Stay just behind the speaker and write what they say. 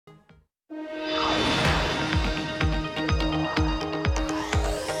I'm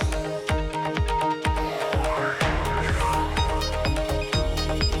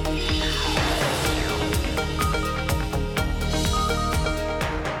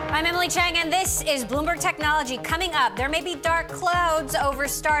Emily Chang, and this is Bloomberg Technology. Coming up, there may be dark clouds over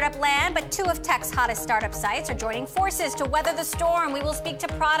startup land, but two of tech's hottest startup sites are joining forces to weather the storm. We will speak to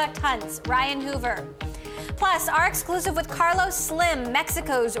Product Hunt's Ryan Hoover. Plus, our exclusive with Carlos Slim,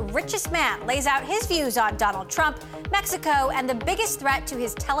 Mexico's richest man, lays out his views on Donald Trump, Mexico, and the biggest threat to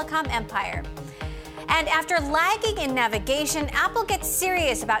his telecom empire. And after lagging in navigation, Apple gets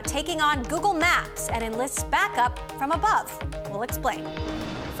serious about taking on Google Maps and enlists backup from above. We'll explain.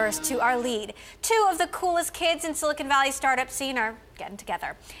 First, to our lead. Two of the coolest kids in Silicon Valley startup scene are getting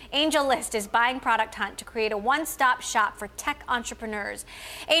together. AngelList is buying Product Hunt to create a one-stop shop for tech entrepreneurs.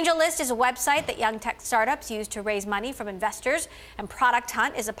 AngelList is a website that young tech startups use to raise money from investors, and Product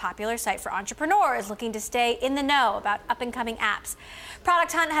Hunt is a popular site for entrepreneurs looking to stay in the know about up-and-coming apps.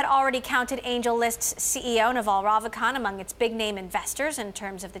 Product Hunt had already counted AngelList's CEO Naval Ravikant among its big-name investors, and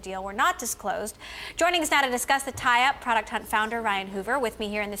terms of the deal were not disclosed. Joining us now to discuss the tie-up, Product Hunt founder Ryan Hoover, with me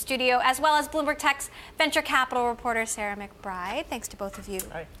here in the studio, as well as Bloomberg Tech's venture capital reporter Sarah McBride. Thanks to both of you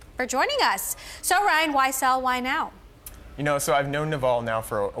for joining us. So, Ryan, why sell? Why now? You know, so I've known Naval now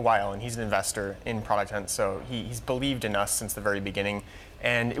for a while, and he's an investor in Product Hunt, so he's believed in us since the very beginning.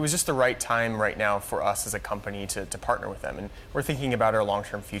 And it was just the right time right now for us as a company to partner with them. And we're thinking about our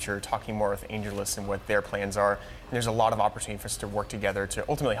long-term future, talking more with AngelList and what their plans are. And there's a lot of opportunity for us to work together to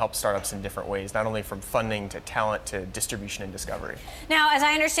ultimately help startups in different ways, not only from funding to talent to distribution and discovery. Now, as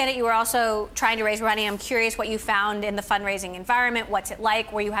I understand it, you were also trying to raise money. I'm curious what you found in the fundraising environment. What's it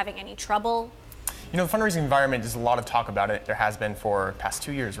like? Were you having any trouble? You know, the fundraising environment, there's a lot of talk about it. There has been for the past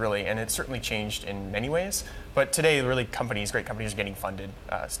 2 years, really, and it's certainly changed in many ways. But today, really, great companies are getting funded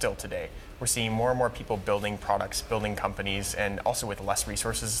still today. We're seeing more and more people building products, building companies, and also with less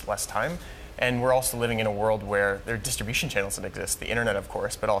resources, less time. And we're also living in a world where there are distribution channels that exist, the internet, of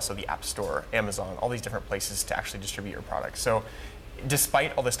course, but also the App Store, Amazon, all these different places to actually distribute your products. So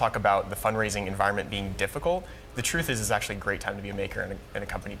despite all this talk about the fundraising environment being difficult, the truth is it's actually a great time to be a maker and a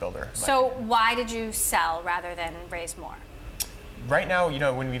company builder. So why did you sell rather than raise more? Right now, you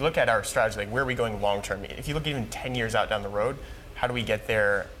know, when we look at our strategy, like where are we going long term? If you look even 10 years out down the road, how do we get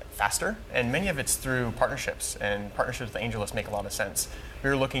there faster? And many of it's through partnerships, and partnerships with AngelList make a lot of sense. We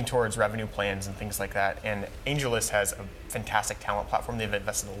were looking towards revenue plans and things like that, and AngelList has a fantastic talent platform. They've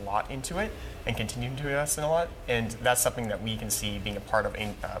invested a lot into it and continue to invest in a lot, and that's something that we can see being a part of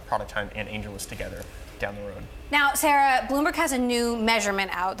Product Hunt and AngelList together down the road. Now, Sarah, Bloomberg has a new measurement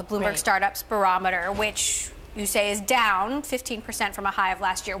out, the Bloomberg Startups Barometer, which you say is down 15% from a high of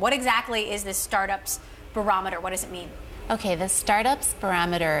last year. What exactly is this Startups Barometer? What does it mean? Okay, the Startups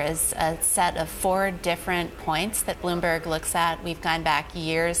Barometer is a set of 4 different points that Bloomberg looks at. We've gone back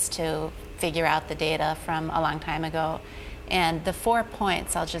years to figure out the data from a long time ago. And the 4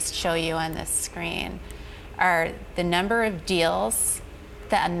 points I'll just show you on this screen are the number of deals,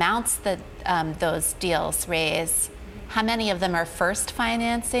 the amounts that those deals raise, how many of them are first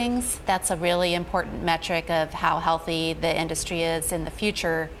financings. That's a really important metric of how healthy the industry is in the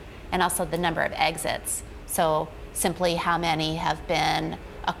future, and also the number of exits. So simply how many have been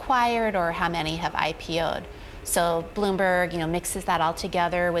acquired or how many have IPO'd. So Bloomberg, mixes that all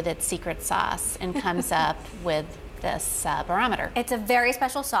together with its secret sauce and comes up with this barometer. It's a very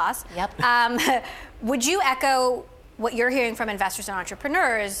special sauce. Yep. Would you echo what you're hearing from investors and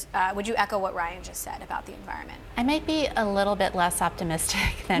entrepreneurs? Would you echo what Ryan just said about the environment? I might be a little bit less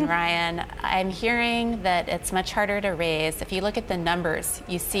optimistic than Ryan. I'm hearing that it's much harder to raise. If you look at the numbers,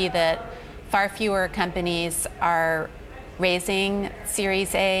 you see that far fewer companies are raising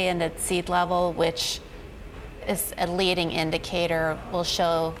Series A and at seed level, which is a leading indicator, will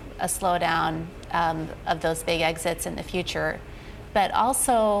show a slowdown of those big exits in the future. But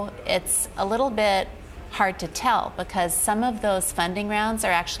also, it's a little bit hard to tell because some of those funding rounds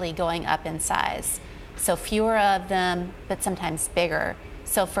are actually going up in size. So fewer of them, but sometimes bigger.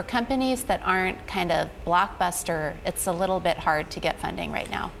 So for companies that aren't kind of blockbuster, it's a little bit hard to get funding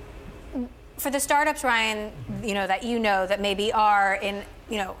right now. For the startups, Ryan, that maybe are in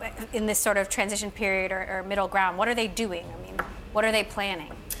this sort of transition period or middle ground, what are they doing? I mean, what are they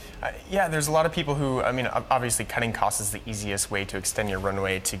planning? Yeah, there's a lot of people who, obviously cutting costs is the easiest way to extend your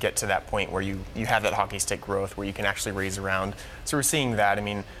runway to get to that point where you have that hockey stick growth where you can actually raise around. So we're seeing that.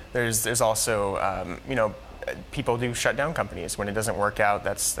 There's also, people do shut down companies when it doesn't work out.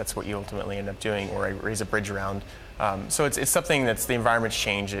 That's what you ultimately end up doing, or raise a bridge round. So it's something that's the environment's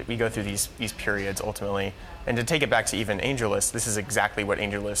changed. We go through these periods ultimately. And to take it back to even AngelList, this is exactly what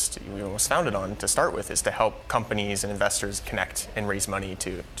AngelList was founded on to start with, is to help companies and investors connect and raise money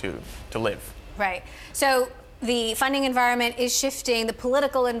to live. Right. So the funding environment is shifting. The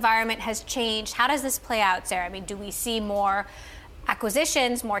political environment has changed. How does this play out, Sarah? I mean, do we see more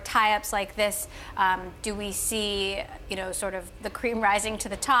acquisitions, more tie-ups like this? Do we see, sort of the cream rising to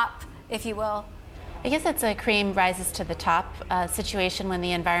the top, if you will? I guess it's a cream rises to the top situation when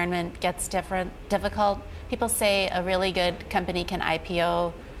the environment gets difficult. People say a really good company can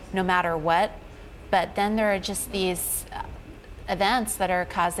IPO no matter what, but then there are just these events that are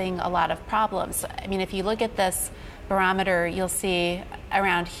causing a lot of problems. I mean, if you look at this barometer, you'll see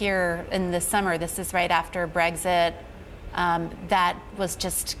around here in the summer, this is right after Brexit, that was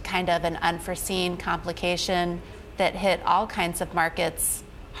just kind of an unforeseen complication that hit all kinds of markets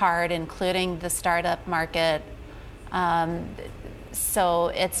hard, including the startup market. So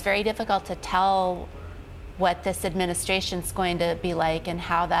it's very difficult to tell what this administration's going to be like and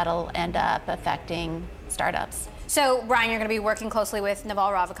how that'll end up affecting startups. So, Brian, you're going to be working closely with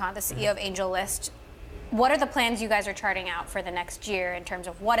Naval Ravikant, the CEO of AngelList. What are the plans you guys are charting out for the next year in terms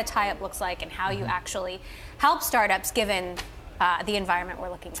of what a tie-up looks like and how you actually help startups given the environment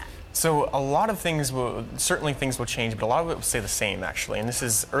we're looking at? So a lot of things will change, but a lot of it will stay the same, actually. And this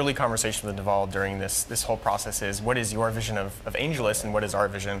is early conversation with Naval during this whole process is, what is your vision of AngelList and what is our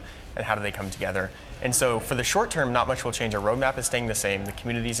vision and how do they come together? And so for the short term, not much will change. Our roadmap is staying the same, the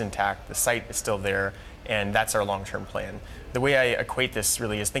community's intact, the site is still there, and that's our long-term plan. The way I equate this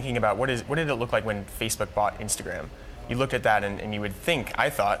really is thinking about what did it look like when Facebook bought Instagram? You looked at that and you would think,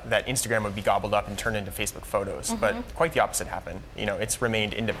 I thought, that Instagram would be gobbled up and turned into Facebook photos, but quite the opposite happened. It's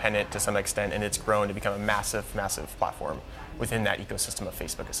remained independent to some extent, and it's grown to become a massive, massive platform within that ecosystem of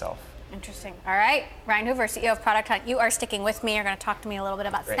Facebook itself. Interesting. All right, Ryan Hoover, CEO of Product Hunt, you are sticking with me. You're going to talk to me a little bit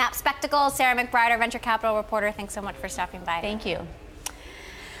about Snap Spectacles. Sarah McBride, our venture capital reporter, thanks so much for stopping by. Thank you.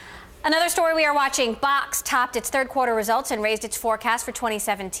 Another story we are watching, Box topped its third quarter results and raised its forecast for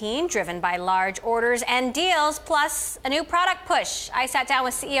 2017, driven by large orders and deals, plus a new product push. I sat down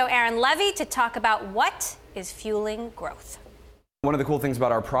with CEO Aaron Levy to talk about what is fueling growth. One of the cool things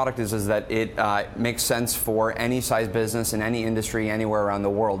about our product is that it makes sense for any size business in any industry anywhere around the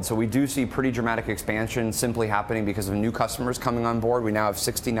world. So we do see pretty dramatic expansion simply happening because of new customers coming on board. We now have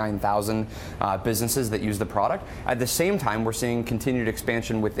 69,000 businesses that use the product. At the same time, we're seeing continued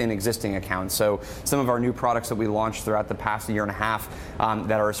expansion within existing accounts. So some of our new products that we launched throughout the past year and a half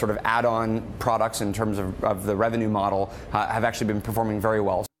that are sort of add-on products in terms of the revenue model have actually been performing very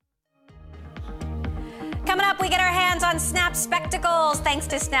well. Coming up, we get our hands on Snap Spectacles, thanks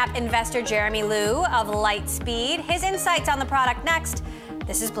to Snap investor Jeremy Liu of Lightspeed. His insights on the product next.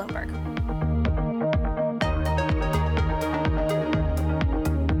 This is Bloomberg.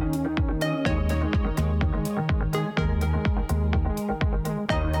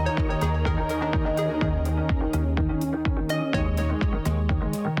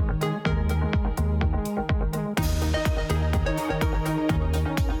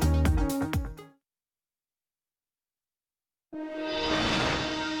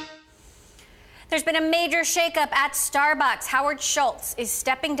 There's been a major shakeup at Starbucks. Howard Schultz is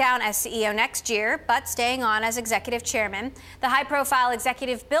stepping down as CEO next year, but staying on as executive chairman. The high-profile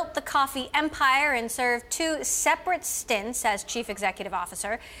executive built the coffee empire and served 2 separate stints as chief executive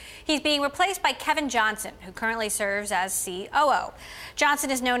officer. He's being replaced by Kevin Johnson, who currently serves as COO.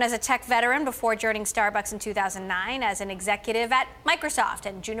 Johnson is known as a tech veteran before joining Starbucks in 2009 as an executive at Microsoft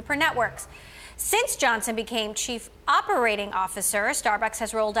and Juniper Networks. Since Johnson became chief operating officer, Starbucks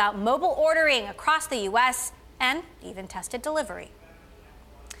has rolled out mobile ordering across the U.S. and even tested delivery.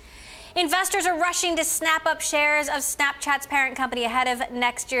 Investors are rushing to snap up shares of Snapchat's parent company ahead of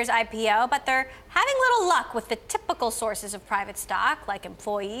next year's IPO, but they're having little luck with the typical sources of private stock, like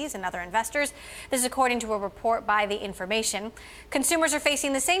employees and other investors. This is according to a report by The Information. Consumers are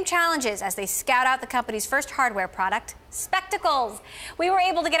facing the same challenges as they scout out the company's first hardware product, Spectacles. We were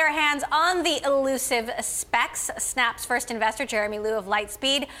able to get our hands on the elusive Specs. Snap's first investor, Jeremy Liu of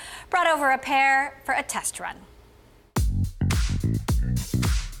Lightspeed, brought over a pair for a test run.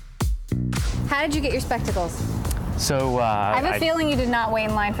 How did you get your spectacles? So I have a feeling you did not wait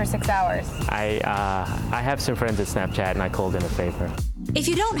in line for 6 hours. I have some friends at Snapchat, and I called in a favor. If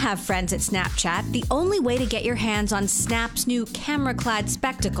you don't have friends at Snapchat, the only way to get your hands on Snap's new camera-clad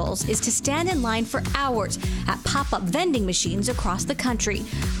spectacles is to stand in line for hours at pop-up vending machines across the country.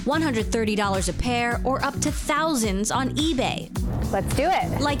 $130 a pair or up to thousands on eBay. Let's do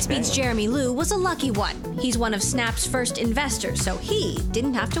it. Lightspeed's Jeremy Liu was a lucky one. He's one of Snap's first investors, so he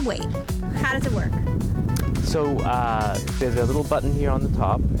didn't have to wait. How does it work? So there's a little button here on the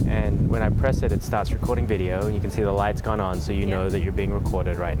top, and when I press it, it starts recording video, and you can see the light's gone on, so you know that you're being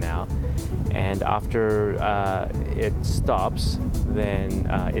recorded right now. And after it stops, then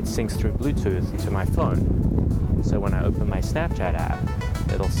it syncs through Bluetooth to my phone. So when I open my Snapchat app,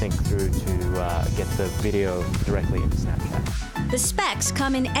 it'll sync through to get the video directly into Snapchat. The specs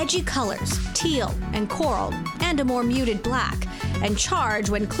come in edgy colors, teal and coral, and a more muted black, and charge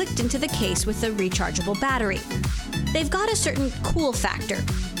when clicked into the case with a rechargeable battery. They've got a certain cool factor,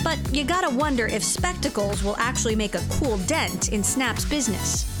 but you gotta wonder if spectacles will actually make a cool dent in Snap's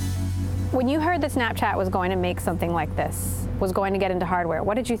business. When you heard that Snapchat was going to make something like this, was going to get into hardware,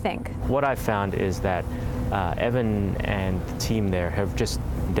 what did you think? What I found is that Evan and the team there have just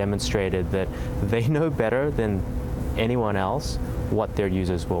demonstrated that they know better than anyone else what their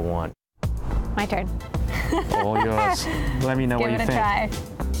users will want. My turn. All yours. Let me know what you think. Give it a try.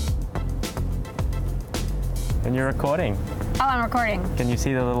 And you're recording. Oh, I'm recording. Can you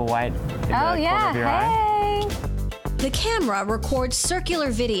see the little white in the corner of your eye? The camera records circular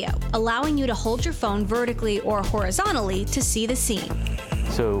video, allowing you to hold your phone vertically or horizontally to see the scene.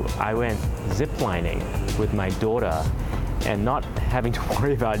 So I went ziplining with my daughter, and not having to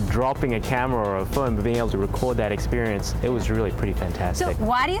worry about dropping a camera or a phone, but being able to record that experience, it was really pretty fantastic. So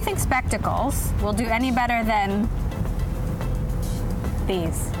why do you think spectacles will do any better than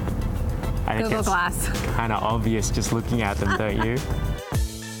these? I think Google Glass. Kind of obvious just looking at them, don't you?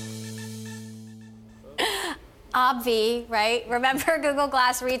 Obvi, right? Remember, Google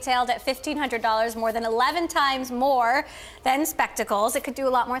Glass retailed at $1,500, more than 11 times more than spectacles. It could do a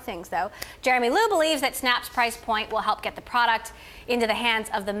lot more things, though. Jeremy Liu believes that Snap's price point will help get the product into the hands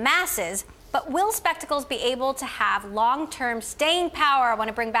of the masses. But will spectacles be able to have long-term staying power? I want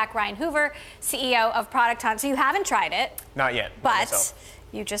to bring back Ryan Hoover, CEO of Product Hunt. So you haven't tried it. Not yet. But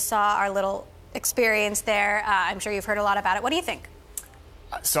you just saw our little experience there. I'm sure you've heard a lot about it. What do you think?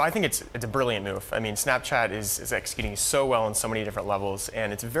 So I think it's a brilliant move. I mean, Snapchat is executing so well on so many different levels,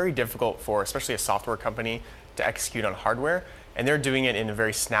 and it's very difficult for especially a software company to execute on hardware, and they're doing it in a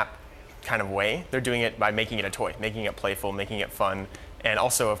very Snap kind of way. They're doing it by making it a toy, making it playful, making it fun, and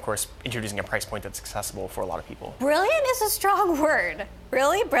also, of course, introducing a price point that's accessible for a lot of people. Brilliant is a strong word.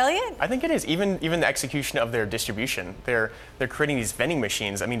 Really? Brilliant? I think it is. Even the execution of their distribution. They're creating these vending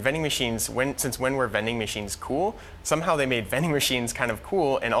machines. I mean, vending machines, since when were vending machines cool? Somehow they made vending machines kind of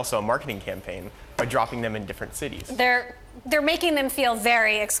cool, and also a marketing campaign by dropping them in different cities. They're making them feel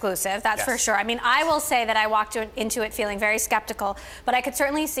very exclusive, that's for sure. I mean, I will say that I walked into it feeling very skeptical, but I could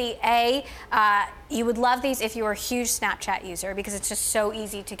certainly see, you would love these if you were a huge Snapchat user, because it's just so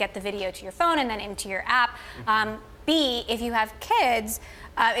easy to get the video to your phone and then into your app. B, if you have kids,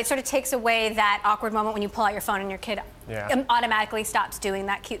 it sort of takes away that awkward moment when you pull out your phone and your kid automatically stops doing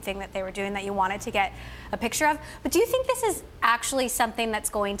that cute thing that they were doing that you wanted to get a picture of. But do you think this is actually something that's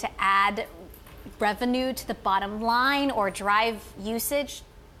going to add revenue to the bottom line or drive usage?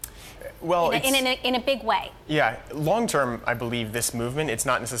 Well, in a big way. Yeah, long term, I believe this movement, it's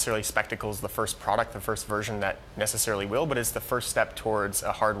not necessarily spectacles, the first product, the first version that necessarily will, but it's the first step towards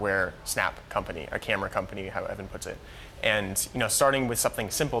a hardware Snap company, a camera company, how Evan puts it. And starting with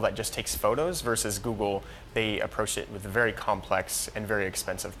something simple that just takes photos versus Google, they approached it with a very complex and very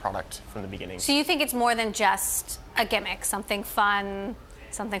expensive product from the beginning. So you think it's more than just a gimmick, something fun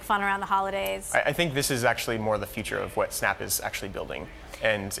around the holidays? I think this is actually more the future of what Snap is actually building.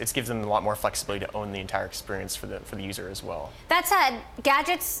 And it gives them a lot more flexibility to own the entire experience for the user as well. That said,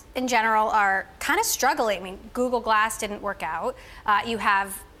 gadgets in general are kind of struggling. I mean, Google Glass didn't work out. You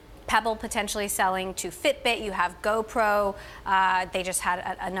have Pebble potentially selling to Fitbit. You have GoPro. They just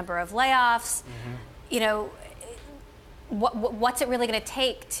had a number of layoffs. What's it really going to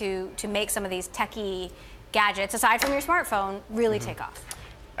take to make some of these techie gadgets, aside from your smartphone, really take off?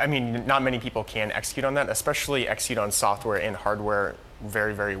 I mean, not many people can execute on that, especially execute on software and hardware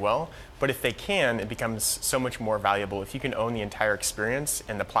very, very well. But if they can, it becomes so much more valuable. If you can own the entire experience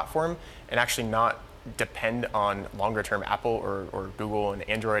and the platform and actually not depend on longer term Apple or Google and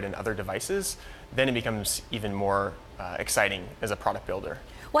Android and other devices, then it becomes even more exciting as a product builder.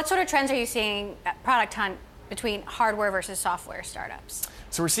 What sort of trends are you seeing at Product Hunt between hardware versus software startups?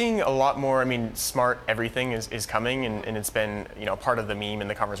 So we're seeing a lot more. I mean, smart everything is coming, and it's been part of the meme and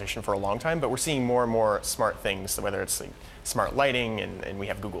the conversation for a long time. But we're seeing more and more smart things. So whether it's like smart lighting, and we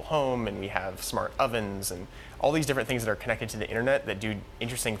have Google Home, and we have smart ovens, and all these different things that are connected to the internet that do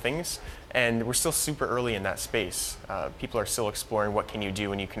interesting things. And we're still super early in that space. People are still exploring what can you do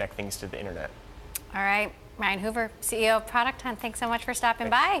when you connect things to the internet. All right, Ryan Hoover, CEO of Product Hunt. Thanks so much for stopping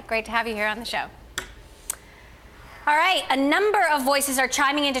by. Great to have you here on the show. All right, a number of voices are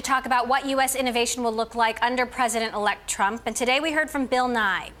chiming in to talk about what U.S. innovation will look like under President-elect Trump. And today we heard from Bill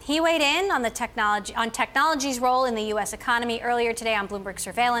Nye. He weighed in on technology's role in the U.S. economy earlier today on Bloomberg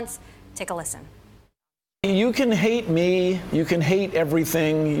Surveillance. Take a listen. You can hate me, you can hate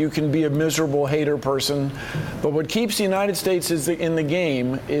everything, you can be a miserable hater person, but what keeps the United States in the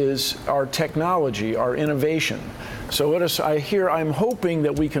game is our technology, our innovation. So I'm hoping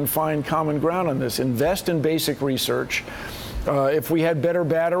that we can find common ground on this. Invest in basic research. If we had better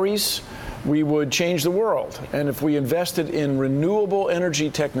batteries, we would change the world. And if we invested in renewable energy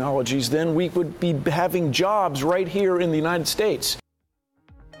technologies, then we would be having jobs right here in the United States.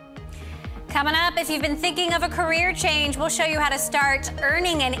 Coming up, if you've been thinking of a career change, we'll show you how to start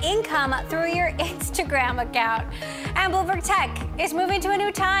earning an income through your Instagram account. And Bloomberg Tech is moving to a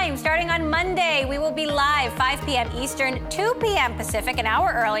new time. Starting on Monday, we will be live 5 p.m. Eastern, 2 p.m. Pacific, an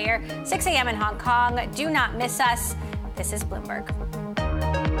hour earlier, 6 a.m. in Hong Kong. Do not miss us. This is Bloomberg.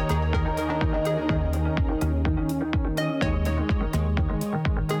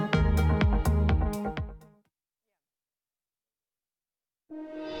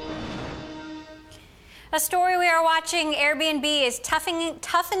 A story we are watching, Airbnb is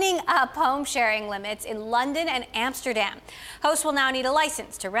toughening up home sharing limits in London and Amsterdam. Hosts will now need a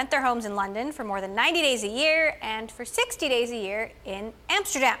license to rent their homes in London for more than 90 days a year and for 60 days a year in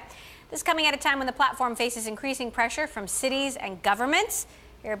Amsterdam. This is coming at a time when the platform faces increasing pressure from cities and governments.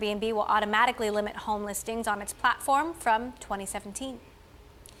 Airbnb will automatically limit home listings on its platform from 2017.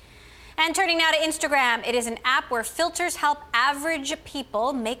 And turning now to Instagram, it is an app where filters help average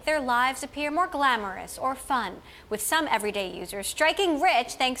people make their lives appear more glamorous or fun, with some everyday users striking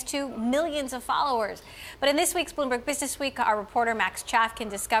rich thanks to millions of followers. But in this week's Bloomberg Business Week, our reporter Max Chafkin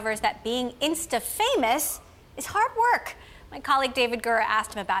discovers that being Insta-famous is hard work. My colleague David Gura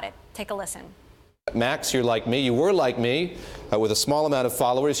asked him about it. Take a listen. Max, you're like me. You were like me with a small amount of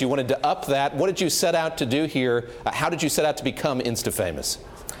followers. You wanted to up that. What did you set out to do here? How did you set out to become Insta-famous?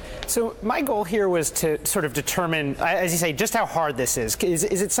 So my goal here was to sort of determine, as you say, just how hard this is. Is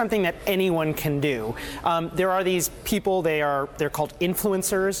it something that anyone can do? There are these people. They're called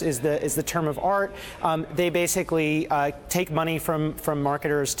influencers. Is the term of art. They basically take money from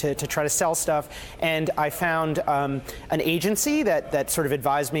marketers to try to sell stuff. And I found an agency that sort of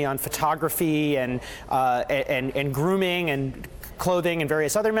advised me on photography and grooming and clothing and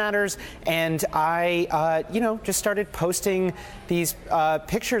various other matters, and I, just started posting these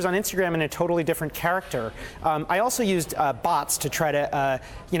pictures on Instagram in a totally different character. I also used bots to try to,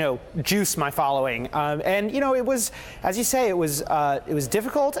 juice my following, and it was, as you say, it was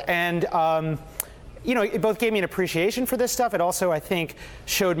difficult, and it both gave me an appreciation for this stuff. It also, I think,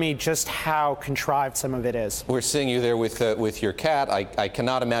 showed me just how contrived some of it is. We're seeing you there with your cat. I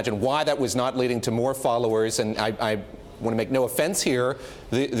cannot imagine why that was not leading to more followers, and I want to make no offense here.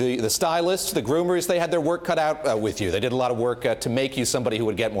 The stylists, the groomers, they had their work cut out with you. They did a lot of work to make you somebody who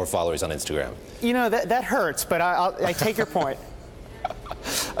would get more followers on Instagram. That hurts, but I take your point.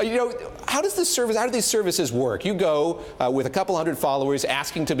 How do these services work? You go with a couple hundred followers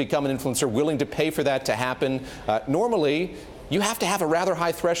asking to become an influencer, willing to pay for that to happen. Normally, you have to have a rather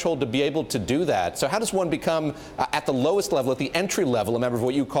high threshold to be able to do that. So how does one become, at the lowest level, at the entry level, a member of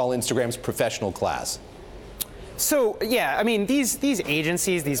what you call Instagram's professional class? So, yeah, I mean, these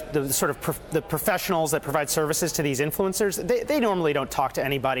agencies, the professionals that provide services to these influencers, they normally don't talk to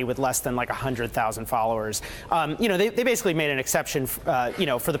anybody with less than like 100,000 followers. They basically made an exception, for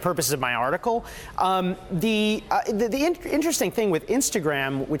the purposes of my article. The interesting thing with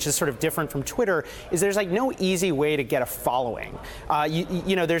Instagram, which is sort of different from Twitter, is there's like no easy way to get a following.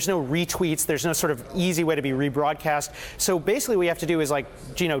 There's no retweets, there's no sort of easy way to be rebroadcast. So basically, what you have to do is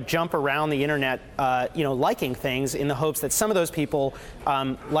jump around the internet, liking things in the hopes that some of those people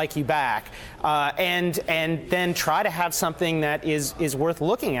like you back, and then try to have something that is worth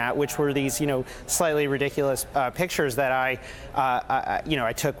looking at, which were these slightly ridiculous pictures that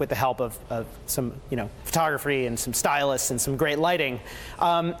I took with the help of some photography and some stylists and some great lighting,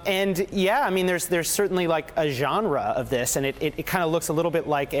 and yeah, I mean there's certainly like a genre of this, and it kind of looks a little bit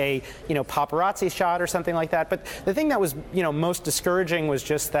like a paparazzi shot or something like that. But the thing that was most discouraging was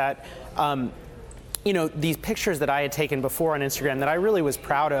just that these pictures that I had taken before on Instagram that I really was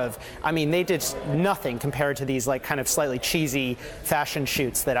proud of, I mean, they did nothing compared to these like kind of slightly cheesy fashion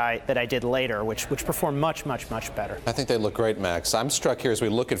shoots that I did later, which performed much, much, much better. I think they look great, Max. I'm struck here as we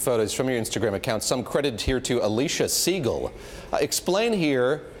look at photos from your Instagram account, some credit here to Alicia Siegel. Explain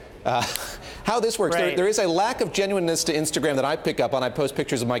here how this works. Right. There is a lack of genuineness to Instagram that I pick up on. I post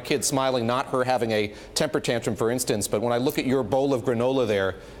pictures of my kids smiling, not her having a temper tantrum, for instance. But when I look at your bowl of granola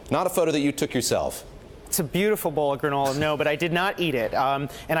there, not a photo that you took yourself. It's a beautiful bowl of granola. No, but I did not eat it. And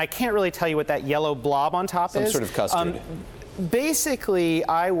I can't really tell you what that yellow blob on top is. Some sort of custard. Basically,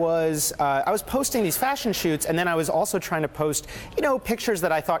 I was posting these fashion shoots, and then I was also trying to post, pictures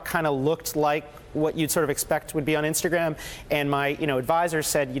that I thought kind of looked like what you'd sort of expect would be on Instagram. And my, advisor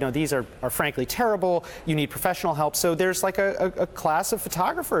said, these are frankly terrible. You need professional help. So there's like a class of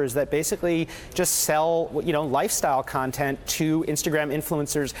photographers that basically just sell, lifestyle content to Instagram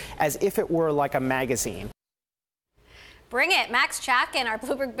influencers as if it were like a magazine. Bring it. Max Chackin, our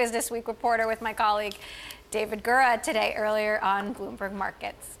Bloomberg Business Week reporter, with my colleague David Gura today earlier on Bloomberg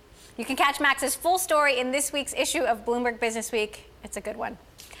Markets. You can catch Max's full story in this week's issue of Bloomberg Business Week. It's a good one.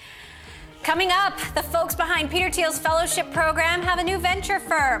 Coming up, the folks behind Peter Thiel's fellowship program have a new venture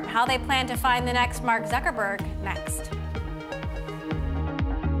firm. How they plan to find the next Mark Zuckerberg next.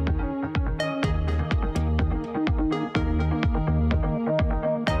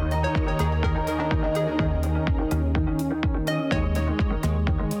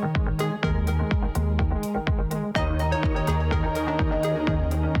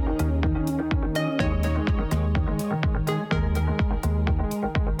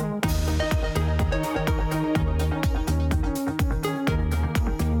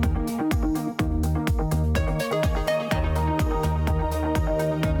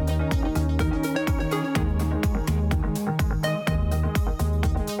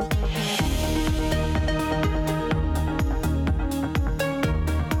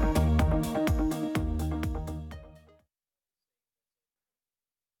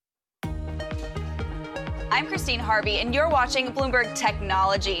 I'm Christine Harvey, and you're watching Bloomberg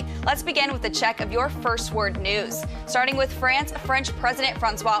Technology. Let's begin with a check of your first word news. Starting with France, French President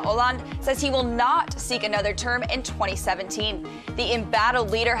Francois Hollande says he will not seek another term in 2017. The embattled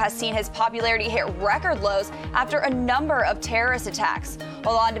leader has seen his popularity hit record lows after a number of terrorist attacks.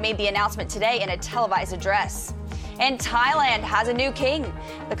 Hollande made the announcement today in a televised address. And Thailand has a new king.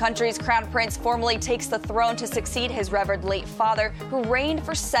 The country's crown prince formally takes the throne to succeed his revered late father, who reigned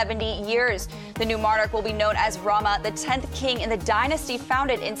for 70 years. The new monarch will be known as Rama, the 10th king in the dynasty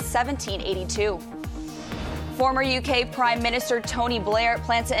founded in 1782. Former UK Prime Minister Tony Blair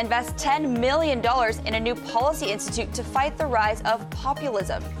plans to invest $10 million in a new policy institute to fight the rise of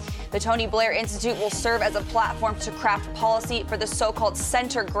populism. The Tony Blair Institute will serve as a platform to craft policy for the so-called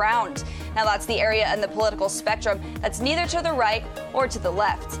center ground. Now, that's the area in the political spectrum that's neither to the right or to the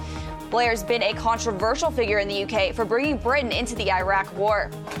left. Blair's been a controversial figure in the UK for bringing Britain into the Iraq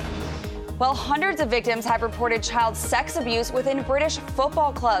War. Well, hundreds of victims have reported child sex abuse within British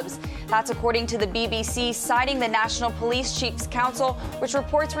football clubs. That's according to the BBC, citing the National Police Chiefs Council, which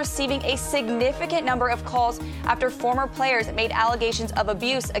reports receiving a significant number of calls after former players made allegations of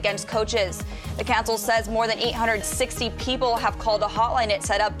abuse against coaches. The council says more than 860 people have called a hotline it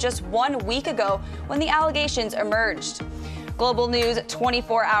set up just 1 week ago when the allegations emerged. Global news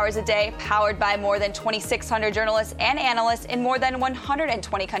 24 hours a day, powered by more than 2,600 journalists and analysts in more than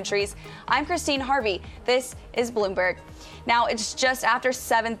 120 countries. I'm Christine Harvey. This is Bloomberg. Now, it's just after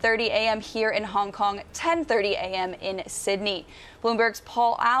 7:30 a.m. here in Hong Kong, 10:30 a.m. in Sydney. Bloomberg's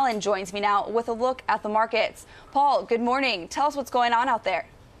Paul Allen joins me now with a look at the markets. Paul, good morning. Tell us what's going on out there.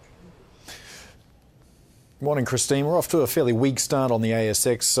 Morning, Christine. We're off to a fairly weak start on the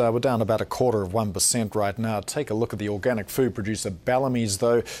ASX. We're down about 0.25% right now. Take a look at the organic food producer Bellamy's,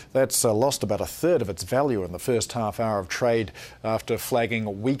 though. That's lost about a third of its value in the first half hour of trade after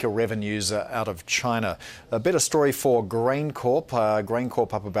flagging weaker revenues out of China. A better story for GrainCorp.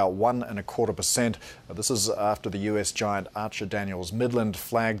 GrainCorp up about 1.25%. This is after the US giant Archer Daniels Midland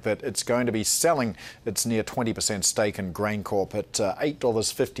flagged that it's going to be selling its near 20% stake in GrainCorp at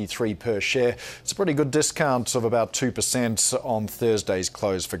 $8.53 per share. It's a pretty good discount of about 2% on Thursday's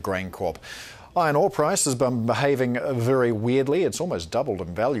close for GrainCorp. Iron ore price has been behaving very weirdly. It's almost doubled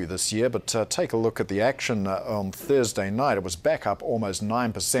in value this year, but take a look at the action on Thursday night. It was back up almost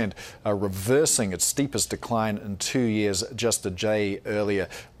 9%, reversing its steepest decline in 2 years just a day earlier.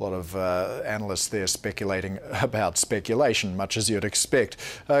 A lot of analysts there speculating about speculation, much as you'd expect.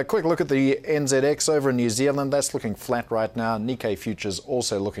 Quick look at the NZX over in New Zealand. That's looking flat right now. Nikkei futures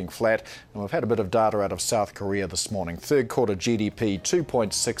also looking flat. And we've had a bit of data out of South Korea this morning. Third quarter GDP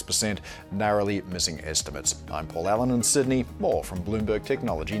 2.6%, narrowly missing estimates. I'm Paul Allen in Sydney. More from Bloomberg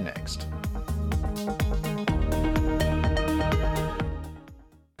Technology next.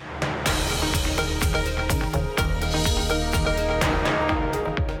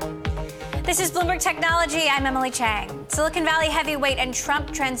 This is Bloomberg Technology. I'm Emily Chang. Silicon Valley heavyweight and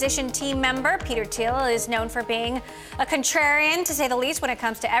Trump transition team member Peter Thiel is known for being a contrarian, to say the least, when it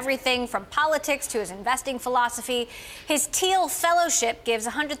comes to everything from politics to his investing philosophy. His Thiel Fellowship gives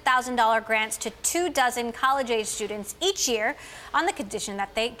 $100,000 grants to 24 college-age students each year on the condition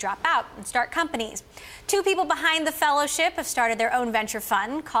that they drop out and start companies. Two people behind the fellowship have started their own venture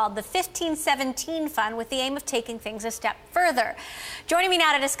fund called the 1517 Fund, with the aim of taking things a step further. Joining me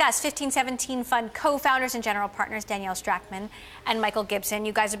now to discuss 1517 Fund co-founders and general partners Danielle Strackman and Michael Gibson.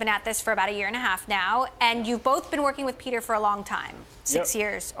 You guys have been at this for about a year and a half now, and you've both been working with Peter for a long time, 6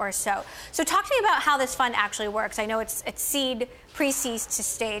 years or so. So talk to me about how this fund actually works. I know it's seed, pre-seed to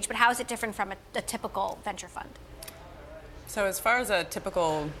stage, but how is it different from a typical venture fund? So as far as a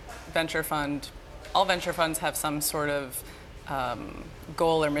typical venture fund, all venture funds have some sort of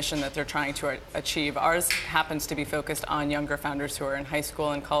goal or mission that they're trying to achieve. Ours happens to be focused on younger founders who are in high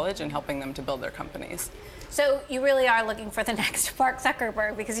school and college and helping them to build their companies. So you really are looking for the next Mark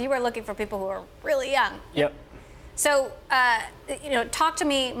Zuckerberg, because you are looking for people who are really young. Yep. So, talk to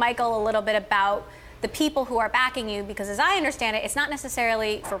me, Michael, a little bit about the people who are backing you, because as I understand it, it's not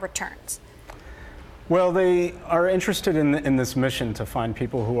necessarily for returns. Well, they are interested in this mission to find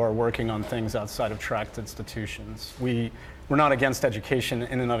people who are working on things outside of tracked institutions. We're not against education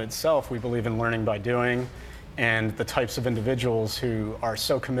in and of itself. We believe in learning by doing, and the types of individuals who are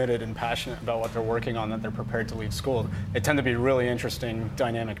so committed and passionate about what they're working on that they're prepared to leave school. They tend to be really interesting,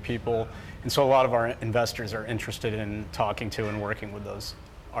 dynamic people, and so a lot of our investors are interested in talking to and working with those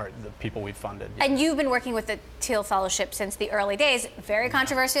are the people we've funded. And you've been working with the Thiel Fellowship since the early days. Very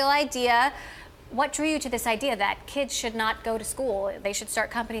controversial idea. What drew you to this idea that kids should not go to school, they should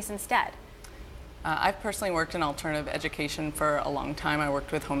start companies instead? I've personally worked in alternative education for a long time. I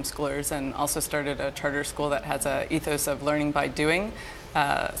worked with homeschoolers and also started a charter school that has an ethos of learning by doing.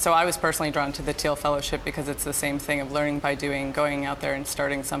 So I was personally drawn to the Thiel Fellowship because it's the same thing of learning by doing, going out there and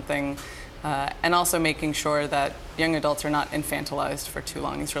starting something, and also making sure that young adults are not infantilized for too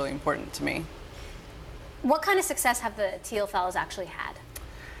long is really important to me. What kind of success have the Thiel Fellows actually had?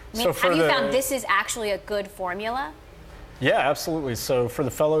 I mean, So have you found this is actually a good formula? Yeah, absolutely. So for the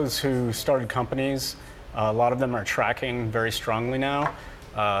fellows who started companies, a lot of them are tracking very strongly now.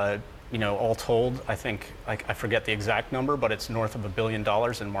 All told, I think, I forget the exact number, but it's north of $1 billion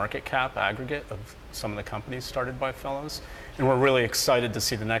in market cap aggregate of some of the companies started by fellows. And we're really excited to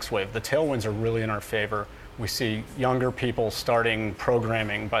see the next wave. The tailwinds are really in our favor. We see younger people starting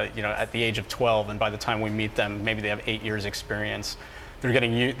programming at the age of 12, and by the time we meet them, maybe they have 8 years experience.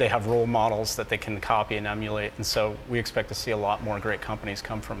 They have role models that they can copy and emulate, and so we expect to see a lot more great companies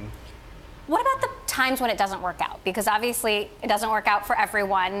come from. What about the times when it doesn't work out? Because obviously it doesn't work out for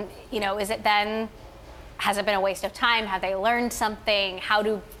everyone. Has it been a waste of time? Have they learned something?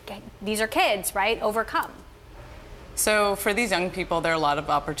 These are kids, right, overcome? So for these young people, there are a lot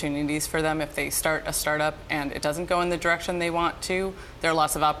of opportunities for them if they start a startup and it doesn't go in the direction they want to. There are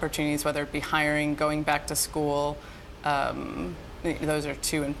lots of opportunities, whether it be hiring, going back to school. Those are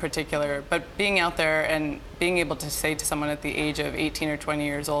two in particular, but being out there and being able to say to someone at the age of 18 or 20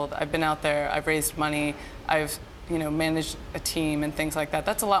 years old, I've been out there, I've raised money, I've managed a team and things like that.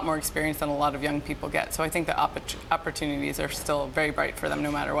 That's a lot more experience than a lot of young people get. So I think the opportunities are still very bright for them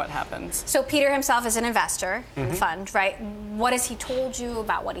no matter what happens. So Peter himself is an investor in the fund, right? What has he told you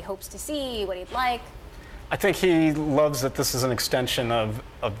about what he hopes to see, what he'd like? I think he loves that this is an extension of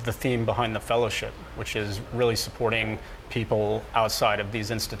the theme behind the fellowship, which is really supporting people outside of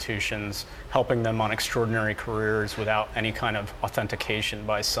these institutions, helping them on extraordinary careers without any kind of authentication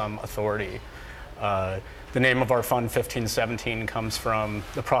by some authority. The name of our fund, 1517, comes from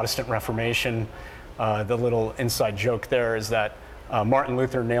the Protestant Reformation. The little inside joke there is that Martin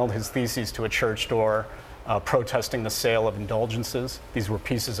Luther nailed his theses to a church door, protesting the sale of indulgences. These were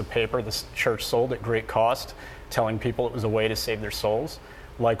pieces of paper the church sold at great cost, telling people it was a way to save their souls.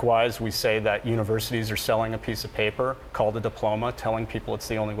 Likewise, we say that universities are selling a piece of paper called a diploma, telling people it's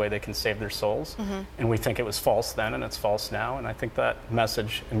the only way they can save their souls. And we think it was false then and it's false now. And I think that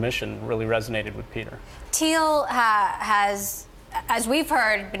message and mission really resonated with Peter. Thiel has, as we've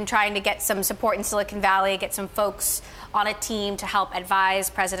heard, been trying to get some support in Silicon Valley, get some folks on a team to help advise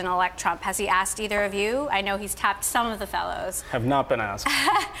President-elect Trump. Has he asked either of you? I know he's tapped some of the fellows. Have not been asked.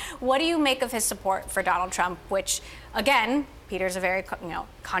 What do you make of his support for Donald Trump, which, again, Peter's a very,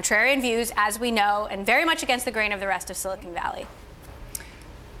 contrarian views, as we know, and very much against the grain of the rest of Silicon Valley?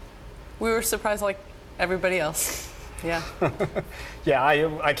 We were surprised like everybody else. Yeah. Yeah,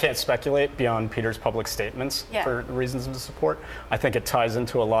 I can't speculate beyond Peter's public statements for reasons of support. I think it ties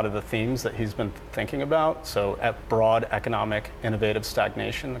into a lot of the themes that he's been thinking about. So at broad economic, innovative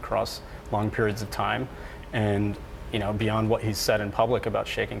stagnation across long periods of time. And beyond what he's said in public about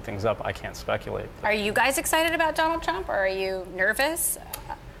shaking things up, I can't speculate. Are you guys excited about Donald Trump, or are you nervous?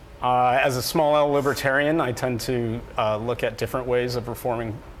 As a small L libertarian, I tend to look at different ways of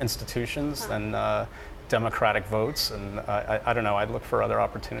reforming institutions than democratic votes, and I don't know, I'd look for other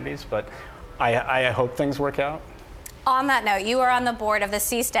opportunities, but I hope things work out. On that note, you are on the board of the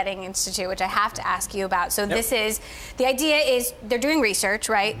Seasteading Institute, which I have to ask you about. So this is, the idea is they're doing research,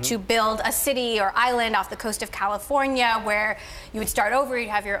 right, to build a city or island off the coast of California where you would start over, you'd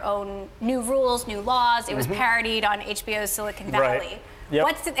have your own new rules, new laws. It was parodied on HBO's Silicon Valley. Right. Yep.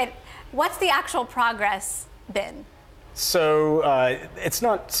 What's the actual progress been? So it's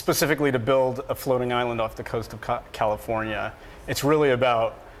not specifically to build a floating island off the coast of California. It's really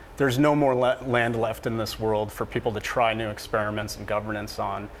about there's no more land left in this world for people to try new experiments and governance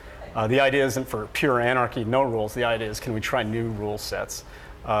on. The idea isn't for pure anarchy, no rules. The idea is, can we try new rule sets?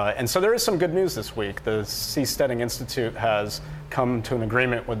 And so there is some good news this week. The Seasteading Institute has come to an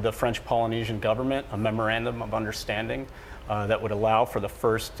agreement with the French Polynesian government, a memorandum of understanding that would allow for the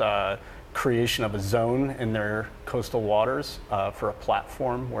first creation of a zone in their coastal waters for a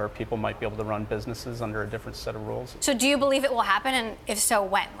platform where people might be able to run businesses under a different set of rules. So do you believe it will happen, and if so,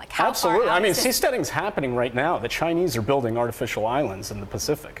 when? Like how Absolutely. far out I mean, is this? seasteading's happening right now. The Chinese are building artificial islands in the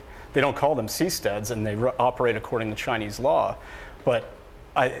Pacific. They don't call them seasteads, and they operate according to Chinese law. But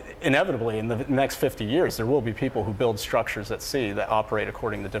inevitably, in the next 50 years, there will be people who build structures at sea that operate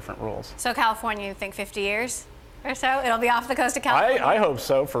according to different rules. So California, you think 50 years or so? It'll be off the coast of California? I hope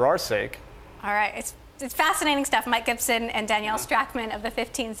so, for our sake. All right. It's fascinating stuff. Mike Gibson and Danielle Strackman of the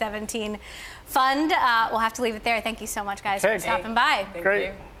 1517 Fund. We'll have to leave it there. Thank you so much, guys, for stopping by.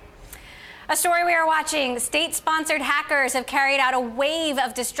 Great. A story we are watching. State-sponsored hackers have carried out a wave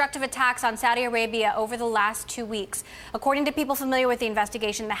of destructive attacks on Saudi Arabia over the last 2 weeks. According to people familiar with the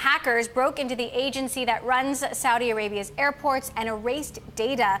investigation, the hackers broke into the agency that runs Saudi Arabia's airports and erased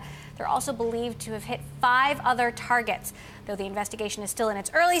data. They're also believed to have hit 5 other targets. Though the investigation is still in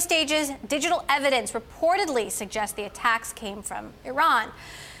its early stages, digital evidence reportedly suggests the attacks came from Iran.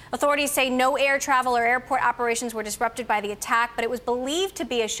 Authorities say no air travel or airport operations were disrupted by the attack, but it was believed to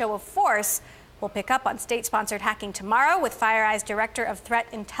be a show of force. We'll pick up on state-sponsored hacking tomorrow with FireEye's Director of Threat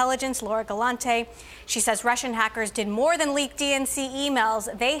Intelligence, Laura Galante. She says Russian hackers did more than leak DNC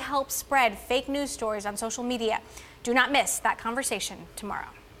emails. They helped spread fake news stories on social media. Do not miss that conversation tomorrow.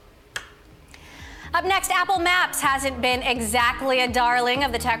 Up next, Apple Maps hasn't been exactly a darling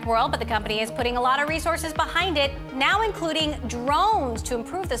of the tech world, but the company is putting a lot of resources behind it, now including drones to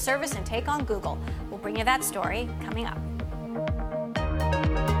improve the service and take on Google. We'll bring you that story coming up.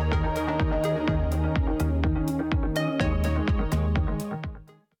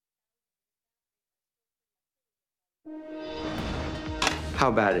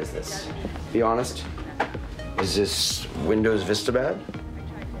 How bad is this? Be honest. Is this Windows Vista bad?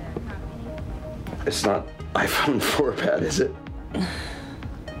 It's not iPhone 4 bad, is it?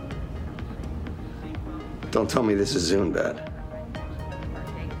 Don't tell me this is Zune bad.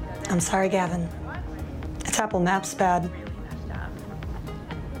 I'm sorry, Gavin. It's Apple Maps bad.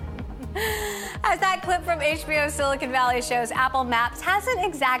 As that clip from HBO Silicon Valley shows, Apple Maps hasn't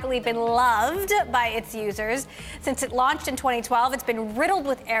exactly been loved by its users. Since it launched in 2012, it's been riddled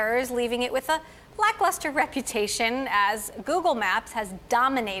with errors, leaving it with a lackluster reputation as Google Maps has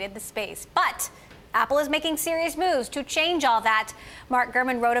dominated the space. But Apple is making serious moves to change all that. Mark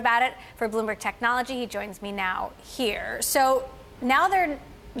Gurman wrote about it for Bloomberg Technology. He joins me now here. So now they're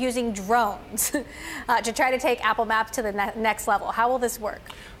using drones to try to take Apple Maps to the next level. How will this work?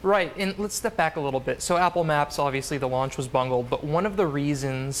 Right, and let's step back a little bit. So Apple Maps, obviously the launch was bungled, but one of the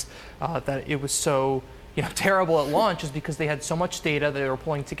reasons that it was so terrible at launch is because they had so much data that they were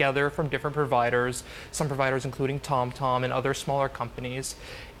pulling together from different providers, some providers including TomTom and other smaller companies,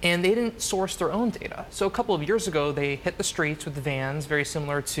 and they didn't source their own data. So a couple of years ago, they hit the streets with vans, very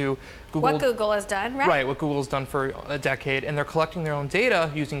similar to Google. What Google has done, right? Right, what Google's done for a decade, and they're collecting their own data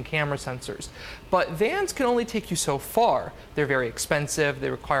using camera sensors. But vans can only take you so far. They're very expensive,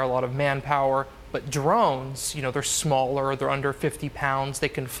 they require a lot of manpower. But drones, they're smaller, they're under 50 pounds, they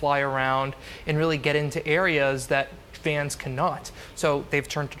can fly around and really get into areas that vans cannot. So they've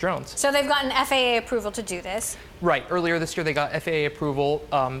turned to drones. So they've gotten FAA approval to do this. Right. Earlier this year, they got FAA approval.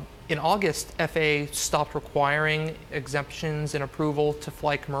 in August, FAA stopped requiring exemptions and approval to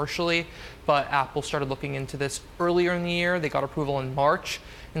fly commercially, but Apple started looking into this earlier in the year. They got approval in March,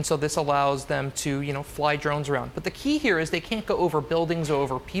 and so this allows them to, fly drones around. But the key here is they can't go over buildings or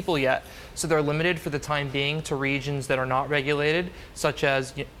over people yet, so they're limited for the time being to regions that are not regulated, such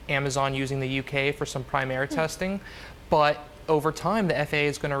as Amazon using the UK for some prime air testing. But over time, the FAA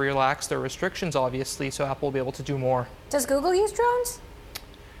is going to relax their restrictions, obviously, so Apple will be able to do more. Does Google use drones?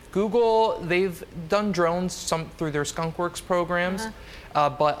 Google, they've done drones some through their skunkworks programs,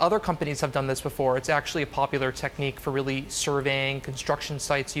 but other companies have done this before. It's actually a popular technique for really surveying. Construction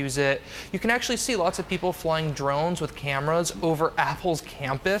sites use it. You can actually see lots of people flying drones with cameras over Apple's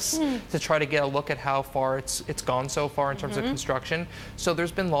campus to try to get a look at how far it's gone so far in terms of construction. So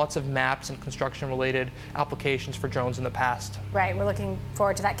there's been lots of maps and construction-related applications for drones in the past. Right, we're looking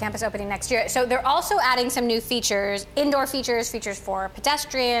forward to that campus opening next year. So they're also adding some new features, indoor features for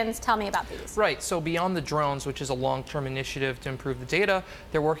pedestrians. Tell me about these. Right, so beyond the drones, which is a long-term initiative to improve the data,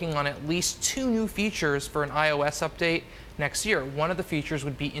 they're working on at least 2 new features for an iOS update next year. One of the features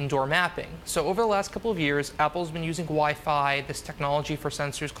would be indoor mapping. So over the last couple of years, Apple's been using Wi-Fi, this technology for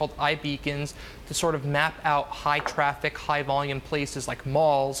sensors called iBeacons, to sort of map out high-traffic, high-volume places like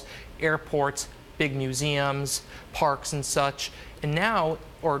malls, airports, big museums, parks, and such. And now,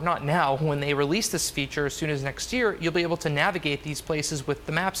 or not now, when they release this feature as soon as next year, you'll be able to navigate these places with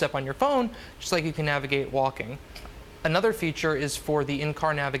the Maps app on your phone, just like you can navigate walking. Another feature is for the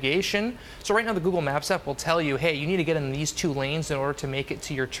in-car navigation. So right now the Google Maps app will tell you, hey, you need to get in these 2 lanes in order to make it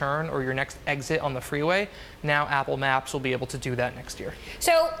to your turn or your next exit on the freeway. Now Apple Maps will be able to do that next year.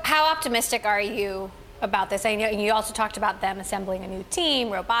 So how optimistic are you about this? I know you also talked about them assembling a new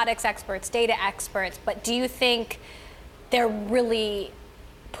team, robotics experts, data experts, but do you think they're really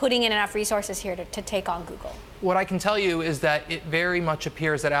putting in enough resources here to take on Google? What I can tell you is that it very much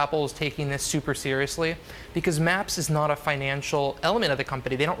appears that Apple is taking this super seriously, because Maps is not a financial element of the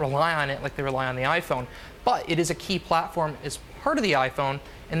company. They don't rely on it like they rely on the iPhone, but it is a key platform as part of the iPhone,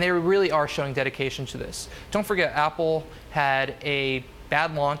 and they really are showing dedication to this. Don't forget, Apple had a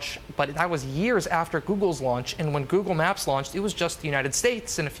bad launch, but that was years after Google's launch, and when Google Maps launched, it was just the United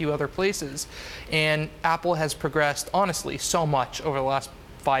States and a few other places. And Apple has progressed, honestly, so much over the last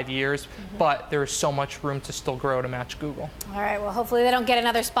 5 years, but there is so much room to still grow to match Google. All right, well, hopefully they don't get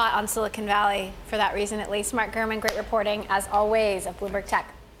another spot on Silicon Valley for that reason, at least. Mark Gurman, great reporting, as always, of Bloomberg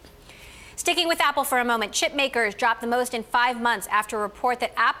Tech. Sticking with Apple for a moment, chip makers dropped the most in 5 months after a report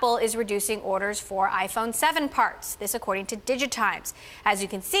that Apple is reducing orders for iPhone 7 parts. This according to Digitimes. As you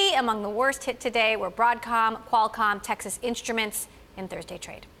can see, among the worst hit today were Broadcom, Qualcomm, Texas Instruments, and Thursday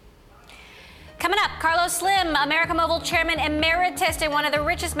Trade. Coming up, Carlos Slim, América Móvil Chairman Emeritus and one of the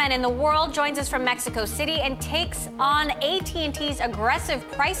richest men in the world, joins us from Mexico City and takes on AT&T's aggressive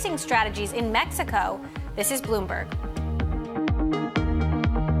pricing strategies in Mexico. This is Bloomberg.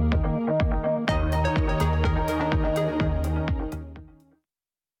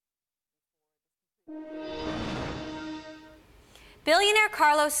 Billionaire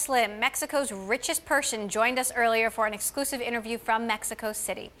Carlos Slim, Mexico's richest person, joined us earlier for an exclusive interview from Mexico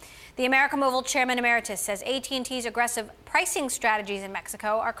City. The América Móvil Chairman Emeritus says AT&T's aggressive pricing strategies in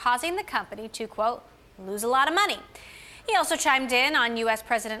Mexico are causing the company to, quote, lose a lot of money. He also chimed in on U.S.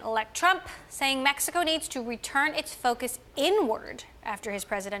 President-elect Trump, saying Mexico needs to return its focus inward after his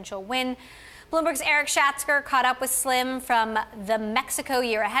presidential win. Bloomberg's Eric Schatzker caught up with Slim from the Mexico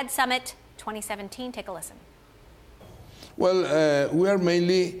Year Ahead Summit 2017. Take a listen. Well, we are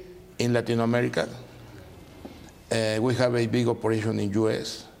mainly in Latin America. We have a big operation in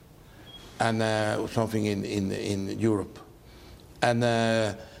U.S. and something in Europe.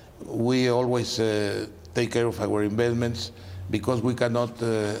 And we always take care of our investments because we cannot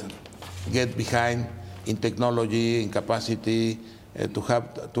get behind in technology, in capacity, to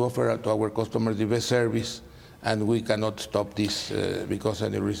offer to our customers the best service, and we cannot stop this because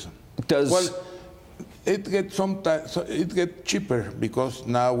of any reason. Well, it gets sometimes it gets cheaper because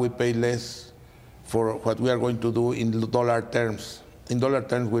now we pay less for what we are going to do in dollar terms. In dollar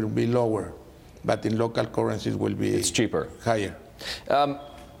terms will be lower, but in local currencies will be cheaper, higher.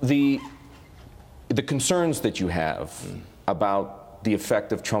 The concerns that you have about the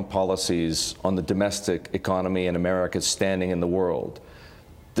effect of Trump policies on the domestic economy and America's standing in the world,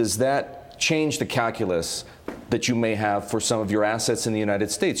 does that change the calculus that you may have for some of your assets in the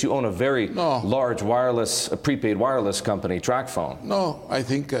United States? You own a very large wireless, prepaid wireless company, TracFone. No, I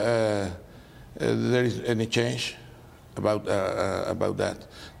think there is any change about that.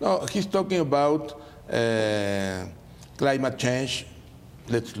 No, he's talking about climate change.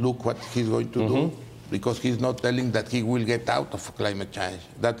 Let's look what he's going to do. because he's not telling that he will get out of climate change.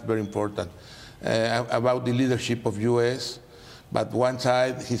 That's very important. About the leadership of U.S., but one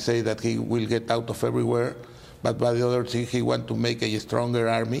side he say that he will get out of everywhere, but by the other thing he want to make a stronger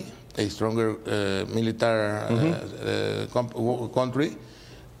army, a stronger military country,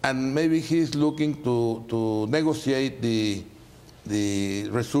 and maybe he's looking to negotiate the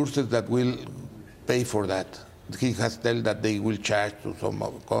resources that will pay for that. He has told that they will charge to some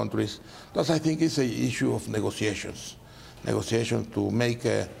countries. Thus, I think it's an issue of negotiations to make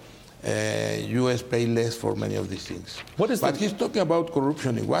U.S. pay less for many of these things. But he's talking about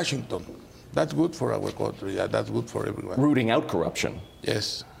corruption in Washington. That's good for our country. That's good for everyone. Rooting out corruption.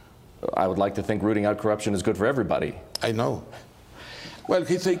 Yes. I would like to think rooting out corruption is good for everybody. I know. Well,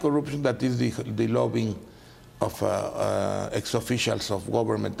 he say corruption that is the lobbying of ex-officials of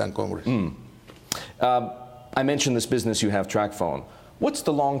government and Congress. I mentioned this business you have, TracFone. What's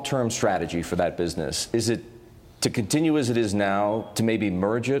the long-term strategy for that business? Is it to continue as it is now, to maybe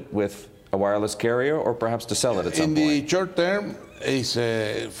merge it with a wireless carrier, or perhaps to sell it at some point? In the short term, is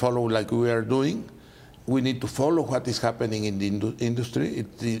follow like we are doing. We need to follow what is happening in the industry.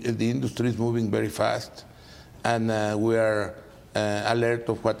 The industry is moving very fast, and we are alert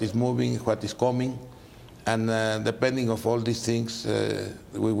of what is moving, what is coming, and depending of all these things,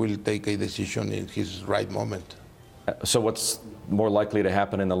 we will take a decision in his right moment. So what's more likely to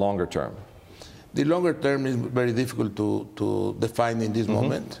happen in the longer term? The longer term is very difficult to define in this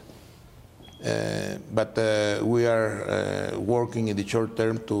moment, but we are working in the short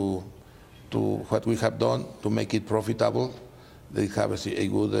term to what we have done to make it profitable. They have a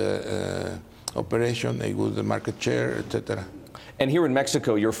good operation, a good market share, etc. And here in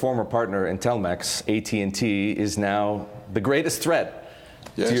Mexico, your former partner in Telmex, AT&T, is now the greatest threat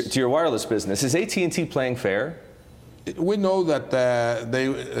to your wireless business. Is AT&T playing fair? We know that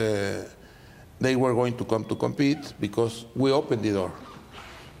they were going to come to compete because we opened the door.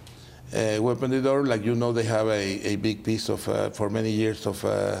 We opened the door, like you know, they have a big piece of, for many years of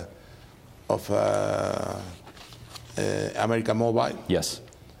American Mobile. Yes.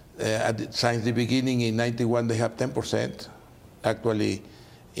 Since the beginning in 91, they have 10%. Actually,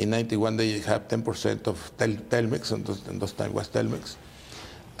 in 91, they have 10% of Telmex, and those time was Telmex.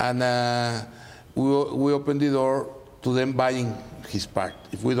 And we opened the door to them buying his part.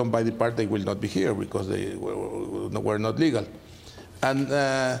 If we don't buy the part, they will not be here because they were not legal. And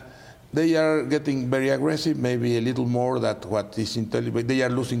they are getting very aggressive, maybe a little more than what is in Telmex. They are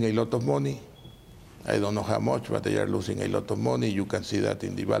losing a lot of money. I don't know how much, but they are losing a lot of money. You can see that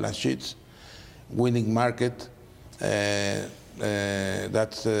in the balance sheets. Winning market.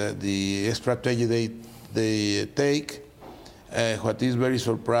 That's the strategy they take. What is very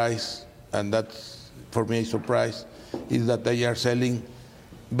surprised, and that's for me a surprise, is that they are selling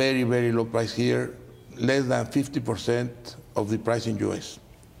very, very low price here, less than 50% of the price in US.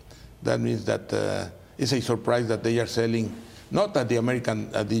 That means that it's a surprise that they are selling not at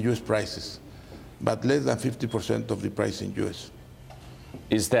the US prices, but less than 50% of the price in US.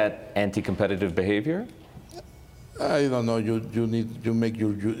 Is that anti-competitive behavior? I don't know. You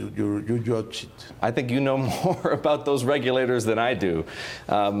judge it. I think you know more about those regulators than I do.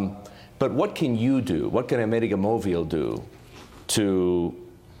 But what can you do? What can América Móvil do to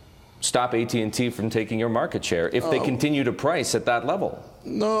stop AT&T from taking your market share if they continue to price at that level?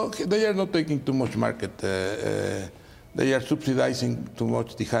 No, they are not taking too much market. They are subsidizing too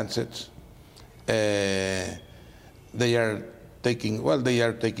much the handsets. They are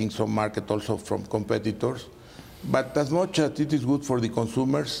taking some market also from competitors. But as much as it is good for the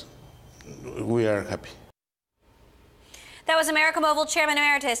consumers, we are happy. That was América Móvil Chairman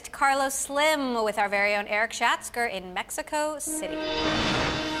Emeritus Carlos Slim with our very own Eric Schatzker in Mexico City.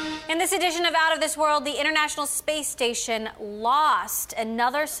 In this edition of Out of This World, the International Space Station lost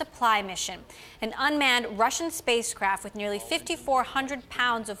another supply mission. An unmanned Russian spacecraft with nearly 5,400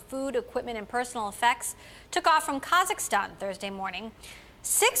 pounds of food, equipment, and personal effects took off from Kazakhstan Thursday morning.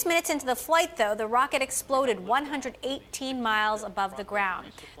 6 minutes into the flight, though, the rocket exploded 118 miles above the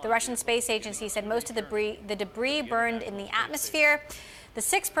ground. The Russian Space Agency said most of the debris burned in the atmosphere. The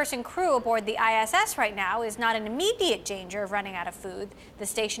 6-person crew aboard the ISS right now is not in immediate danger of running out of food. The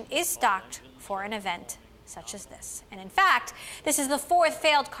station is stocked for an event such as this. And in fact, this is the 4th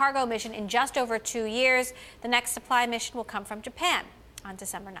failed cargo mission in just over 2 years. The next supply mission will come from Japan on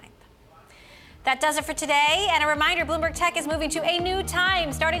December 9th. That does it for today. And a reminder, Bloomberg Tech is moving to a new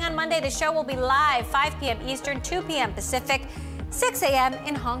time. Starting on Monday, the show will be live 5 p.m. Eastern, 2 p.m. Pacific, 6 a.m.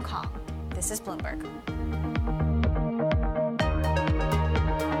 in Hong Kong. This is Bloomberg.